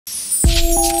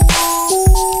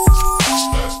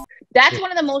That's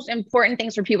one of the most important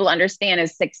things for people to understand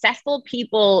is successful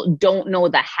people don't know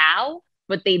the how,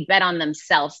 but they bet on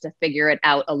themselves to figure it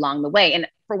out along the way. And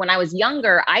for when I was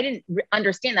younger, I didn't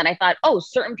understand that. I thought, oh,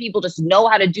 certain people just know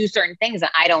how to do certain things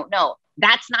and I don't know.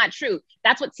 That's not true.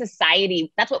 That's what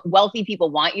society, that's what wealthy people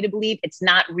want you to believe. It's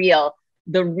not real.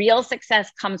 The real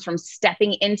success comes from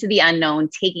stepping into the unknown,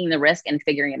 taking the risk and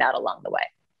figuring it out along the way.